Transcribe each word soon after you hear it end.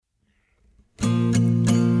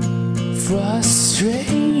frustrated,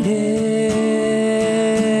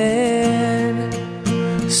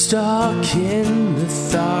 stuck in the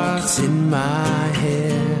thoughts in my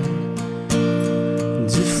head,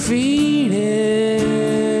 defeated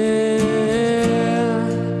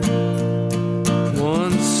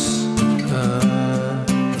once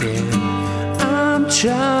again. I'm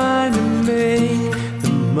trying to make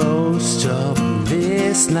the most of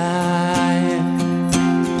this life.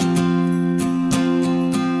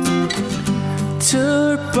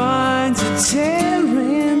 Turbines are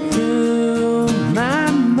tearing through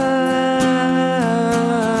my mind.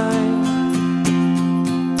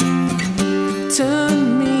 Turn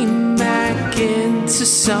me back into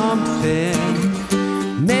something,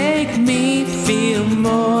 make me feel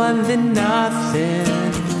more than nothing.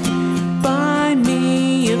 Buy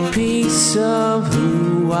me a piece of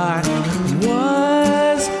who I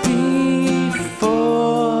was before.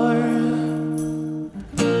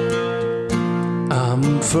 I'm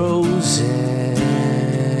frozen.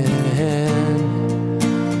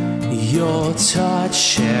 Your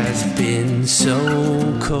touch has been so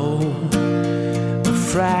cold. A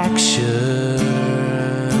fractured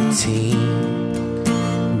team.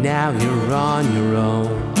 Now you're on your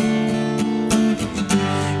own.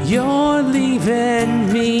 You're leaving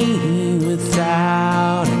me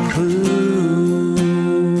without a clue.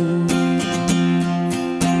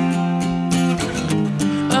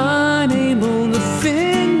 Unable to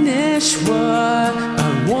finish what I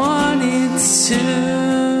wanted to.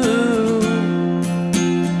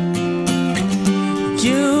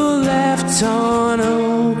 You left on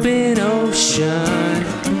open ocean.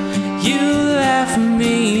 You left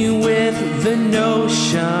me with the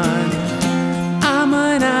notion I'm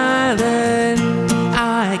an island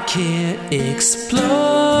I can't explore.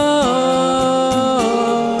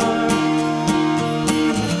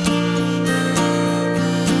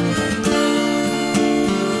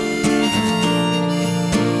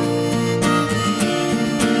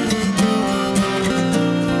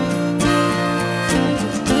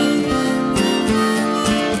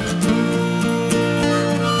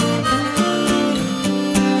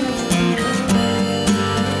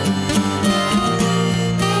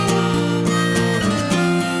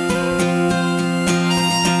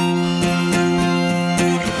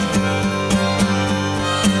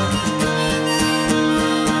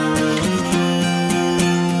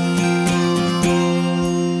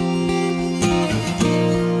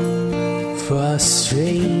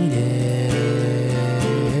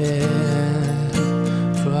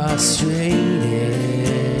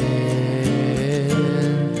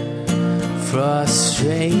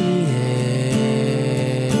 Frustrated.